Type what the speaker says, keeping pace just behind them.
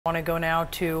I want to go now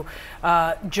to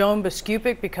Joan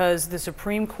Biskupic, because the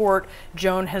Supreme Court,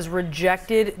 Joan, has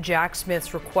rejected Jack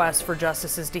Smith's request for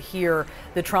justices to hear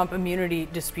the Trump immunity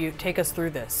dispute. Take us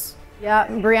through this. Yeah,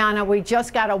 Brianna, we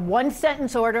just got a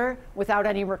one-sentence order without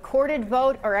any recorded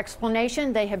vote or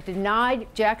explanation. They have denied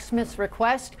Jack Smith's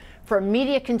request for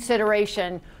immediate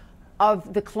consideration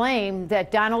of the claim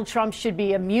that Donald Trump should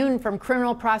be immune from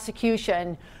criminal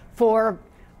prosecution for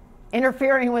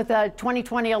interfering with the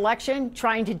 2020 election,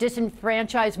 trying to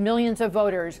disenfranchise millions of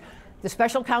voters. The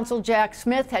special counsel Jack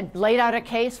Smith had laid out a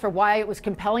case for why it was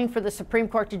compelling for the Supreme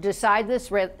Court to decide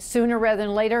this sooner rather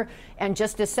than later. And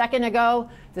just a second ago,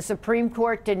 the Supreme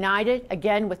Court denied it,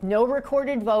 again, with no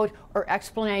recorded vote or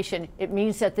explanation. It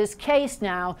means that this case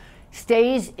now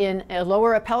stays in a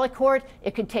lower appellate court.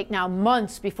 It could take now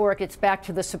months before it gets back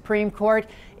to the Supreme Court.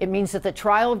 It means that the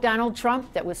trial of Donald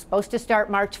Trump, that was supposed to start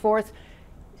March 4th,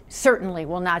 certainly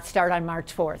will not start on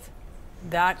March 4th.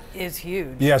 That is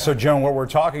huge. Yeah, so Joan, what we're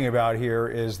talking about here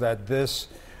is that this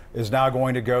is now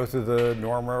going to go through the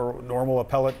normal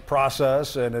appellate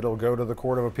process, and it'll go to the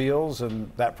Court of Appeals, and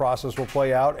that process will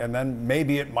play out, and then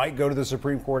maybe it might go to the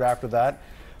Supreme Court after that.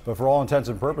 But for all intents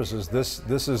and purposes, this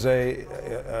is a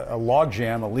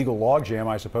logjam, a legal logjam,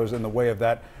 I suppose, in the way of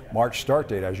that March start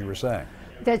date, as you were saying.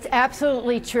 That's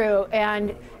absolutely true.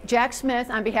 And Jack Smith,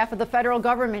 on behalf of the federal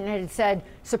government, had said,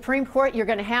 Supreme Court, you're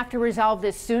going to have to resolve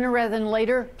this sooner rather than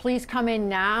later. Please come in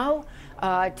now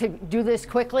to do this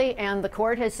quickly. And the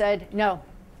court has said no.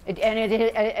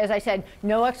 As I said,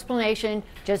 no explanation.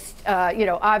 Just,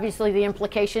 obviously the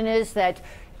implication is that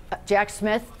Jack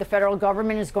Smith, the federal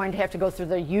government, is going to have to go through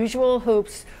the usual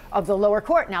hoops of the lower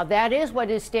court. Now, that is what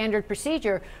is standard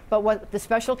procedure, but what the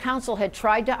special counsel had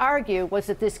tried to argue was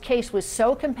that this case was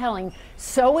so compelling,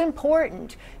 so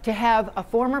important to have a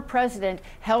former president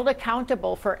held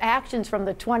accountable for actions from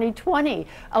the 2020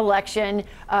 election.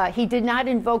 He did not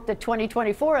invoke the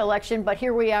 2024 election, but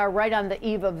here we are right on the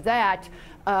eve of that.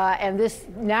 And this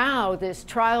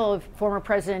trial of former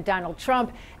President Donald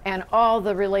Trump and all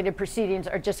the related proceedings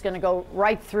are just going to go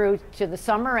right through to the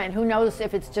summer, and who knows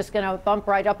if it's just going to bump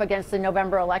right up against the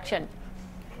November election.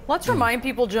 Let's remind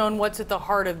people, Joan, what's at the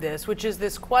heart of this, which is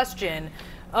this question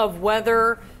of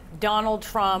whether Donald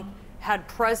Trump had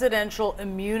presidential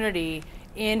immunity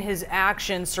in his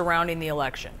actions surrounding the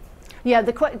election. Yeah,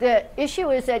 the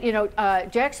issue is that,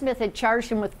 Jack Smith had charged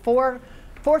him with four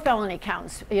felony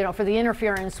counts, for the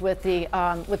interference with the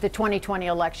 2020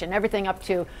 election, everything up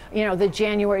to, the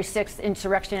January 6th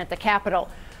insurrection at the Capitol.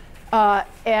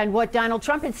 And what Donald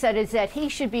Trump had said is that he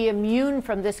should be immune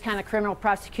from this kind of criminal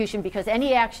prosecution because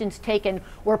any actions taken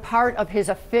were part of his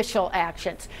official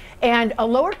actions. And a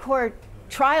lower court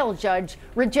trial judge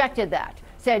rejected that.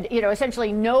 Said,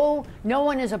 essentially no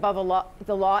one is above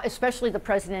the law, especially the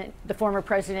president, the former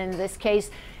president in this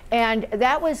case. And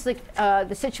that was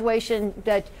the situation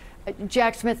that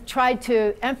Jack Smith tried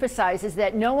to emphasize, is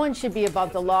that no one should be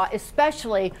above the law,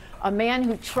 especially a man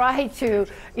who tried to,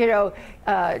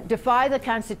 defy the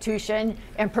Constitution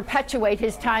and perpetuate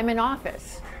his time in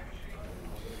office.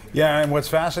 Yeah, and what's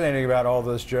fascinating about all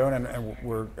this, Joan, and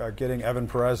we're getting Evan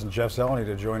Perez and Jeff Zeleny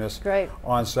to join us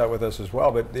on set with us as well.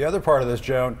 But the other part of this,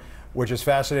 Joan, which is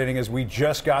fascinating, is we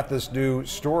just got this new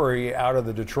story out of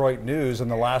the Detroit News in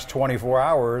the last 24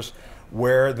 hours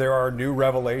where there are new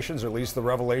revelations, or at least the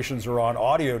revelations are on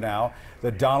audio now,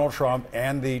 that Donald Trump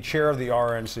and the chair of the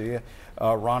RNC,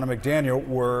 Ronna McDaniel,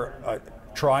 were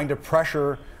trying to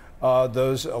pressure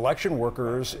those election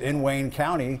workers in Wayne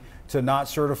County to not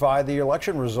certify the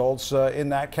election results in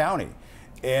that county.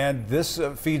 And this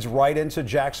feeds right into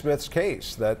Jack Smith's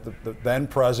case, that the then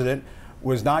president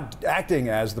was not acting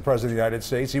as the president of the United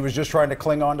States. He was just trying to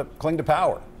cling to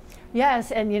power.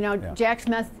 Yes, and Jack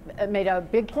Smith made a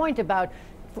big point about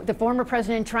the former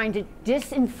president trying to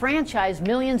disenfranchise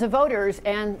millions of voters,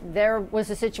 and there was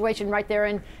a situation right there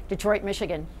in Detroit,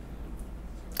 Michigan.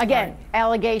 Again,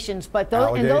 allegations, but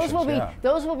those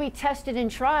will be tested in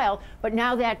trial. But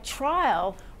now that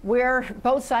trial, where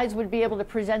both sides would be able to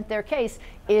present their case,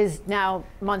 is now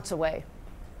months away.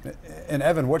 And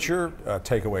Evan, what's your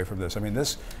takeaway from this? I mean,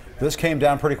 this came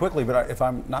down pretty quickly, but if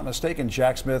I'm not mistaken,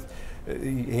 Jack Smith,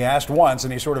 he asked once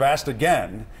and he sort of asked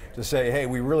again to say, hey,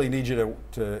 we really need you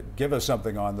to give us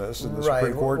something on this. And the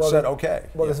Supreme Court said, okay.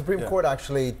 Well, the Supreme Court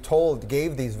actually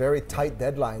gave these very tight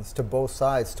deadlines to both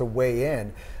sides to weigh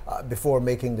in before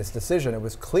making this decision. It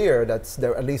was clear that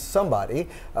there at least somebody,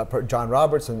 John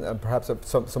Roberts and perhaps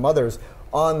some others,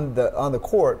 on the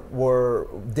court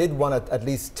did want to at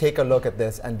least take a look at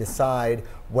this and decide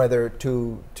whether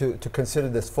to consider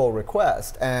this full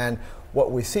request. And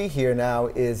what we see here now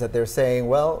is that they're saying,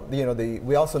 well, you know,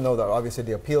 we also know that obviously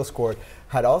the appeals court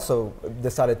had also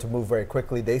decided to move very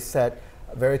quickly. They set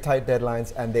very tight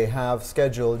deadlines, and they have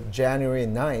scheduled January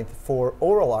 9th for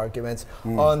oral arguments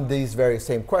on these very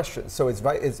same questions. So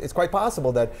it's quite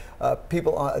possible that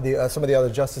some of the other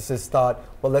justices thought,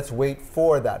 well, let's wait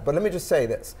for that. But let me just say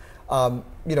this.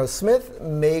 You know, Smith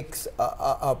makes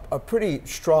a pretty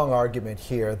strong argument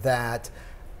here that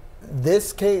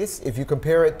this case, if you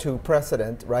compare it to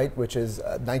precedent, right, which is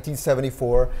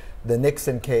 1974, the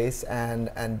Nixon case, and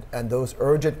those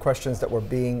urgent questions that were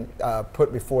being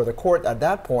put before the court at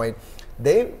that point,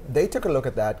 they took a look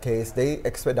at that case, they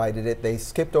expedited it, they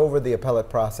skipped over the appellate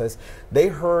process, they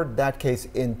heard that case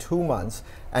in 2 months,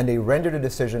 and they rendered a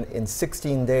decision in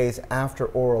 16 days after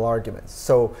oral arguments.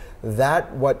 So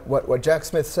that what Jack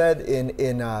Smith said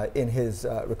in his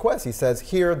request, he says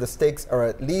here the stakes are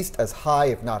at least as high,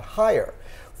 if not higher,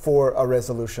 for a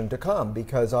resolution to come,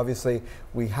 because obviously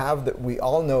we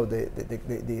all know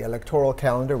the electoral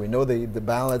calendar. We know the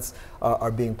ballots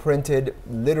are being printed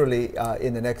literally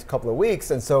in the next couple of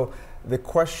weeks, and so the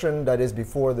question that is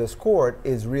before this court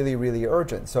is really, really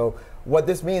urgent. So what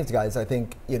this means, guys, I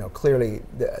think, you know, clearly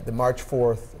the March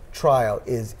 4th trial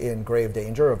is in grave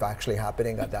danger of actually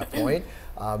happening at that point.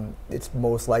 It's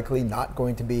most likely not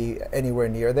going to be anywhere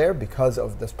near there because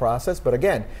of this process. But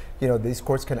again, you know, these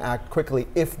courts can act quickly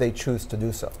if they choose to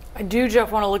do so. I do,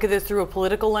 Jeff, want to look at this through a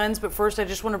political lens, but first I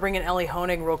just want to bring in Elie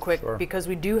Honig real quick, because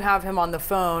we do have him on the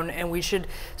phone, and we should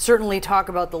certainly talk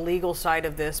about the legal side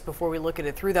of this before we look at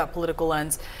it through that political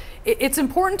lens. It's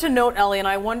important to note, Elie, and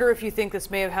I wonder if you think this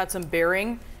may have had some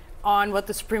bearing on what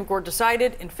the Supreme Court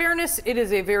decided. In fairness, it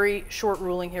is a very short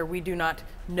ruling here. We do not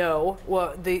know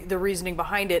the reasoning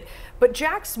behind it. But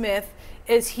Jack Smith,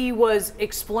 as he was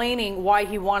explaining why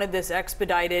he wanted this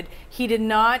expedited, he did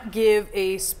not give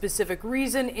a specific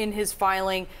reason in his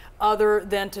filing other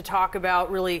than to talk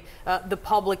about really the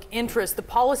public interest. The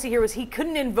policy here was he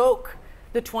couldn't invoke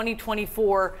the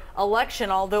 2024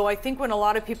 election, although I think when a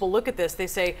lot of people look at this, they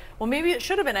say, well, maybe it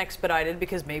should have been expedited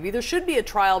because maybe there should be a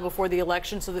trial before the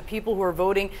election so that people who are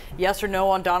voting yes or no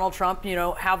on Donald Trump, you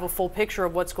know, have a full picture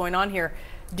of what's going on here.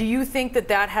 Do you think that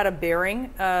that had a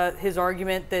bearing, his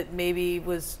argument that maybe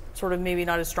was sort of maybe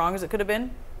not as strong as it could have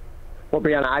been? Well,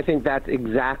 Brianna, I think that's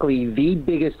exactly the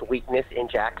biggest weakness in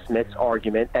Jack Smith's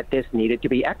argument, that this needed to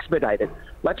be expedited.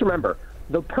 Let's remember,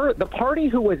 the party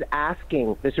who was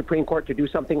asking the Supreme Court to do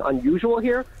something unusual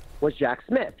here was Jack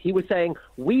Smith. He was saying,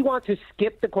 we want to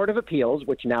skip the Court of Appeals,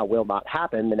 which now will not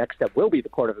happen. The next step will be the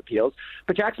Court of Appeals.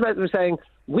 But Jack Smith was saying,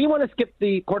 we want to skip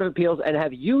the Court of Appeals and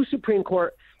have you, Supreme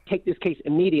Court, take this case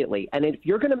immediately. And if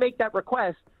you're going to make that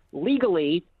request,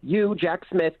 legally, you, Jack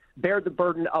Smith, bear the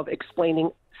burden of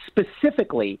explaining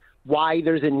specifically why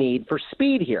there's a need for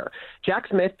speed here. Jack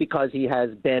Smith, because he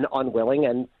has been unwilling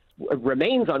and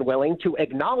remains unwilling to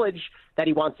acknowledge that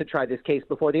he wants to try this case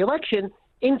before the election,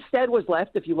 instead was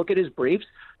left, if you look at his briefs,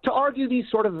 to argue these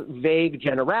sort of vague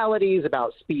generalities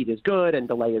about speed is good and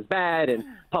delay is bad and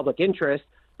public interest.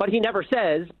 But he never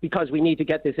says, because we need to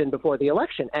get this in before the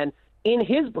election. And in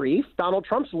his brief, Donald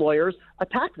Trump's lawyers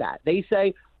attack that. They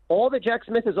say all that Jack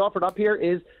Smith has offered up here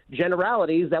is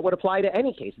generalities that would apply to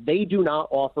any case. They do not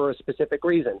offer a specific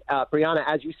reason. Brianna,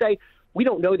 as you say, we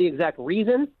don't know the exact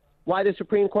reason why the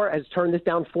Supreme Court has turned this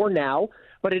down for now,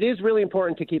 but it is really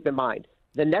important to keep in mind.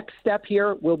 The next step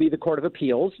here will be the Court of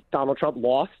Appeals. Donald Trump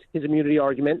lost his immunity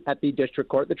argument at the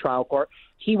district court, the trial court.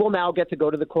 He will now get to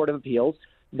go to the Court of Appeals.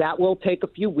 That will take a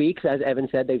few weeks. As Evan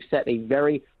said, they've set a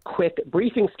very quick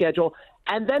briefing schedule,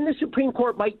 and then the Supreme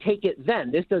Court might take it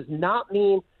then. This does not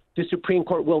mean the Supreme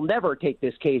Court will never take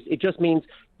this case. It just means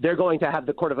they're going to have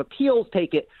the Court of Appeals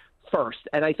take it first.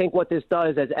 And I think what this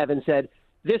does, as Evan said,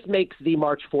 this makes the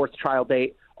March 4th trial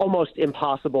date almost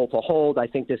impossible to hold. I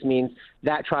think this means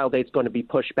that trial date's going to be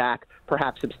pushed back,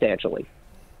 perhaps substantially.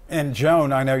 And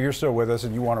Joan, I know you're still with us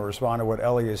and you want to respond to what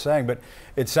Elie is saying, but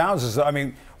it sounds as though, I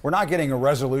mean, we're not getting a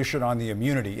resolution on the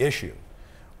immunity issue.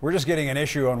 We're just getting an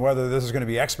issue on whether this is going to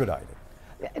be expedited.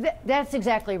 That's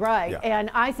exactly right. Yeah.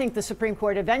 And I think the Supreme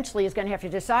Court eventually is going to have to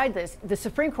decide this. The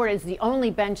Supreme Court is the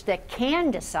only bench that can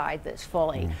decide this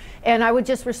fully. And I would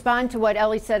just respond to what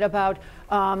Elie said about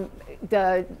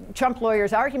the Trump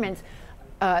lawyers' arguments.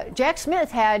 Jack Smith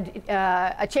had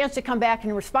a chance to come back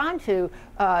and respond to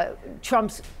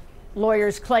Trump's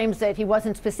lawyers' claims that he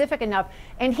wasn't specific enough,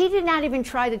 and he did not even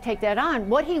try to take that on.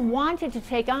 What he wanted to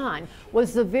take on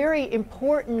was the very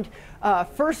important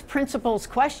first principles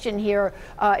question here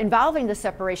involving the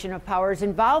separation of powers,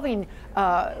 involving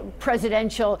a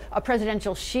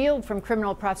presidential shield from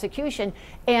criminal prosecution,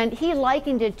 and he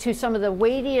likened it to some of the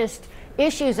weightiest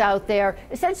issues out there,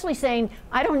 essentially saying,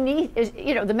 I don't need,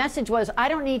 the message was, I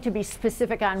don't need to be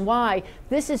specific on why.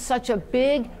 This is such a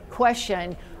big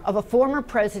question of a former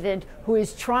president who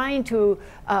is trying to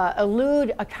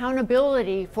elude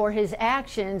accountability for his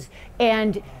actions,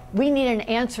 and we need an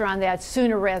answer on that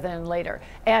sooner rather than later.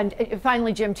 And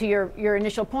finally, Jim, to your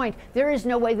initial point, there is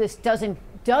no way this doesn't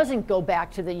go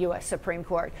back to the U.S. Supreme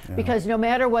Court, because no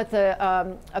matter what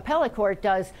the appellate court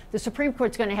does, the Supreme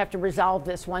Court's going to have to resolve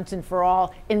this once and for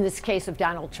all in this case of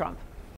Donald Trump.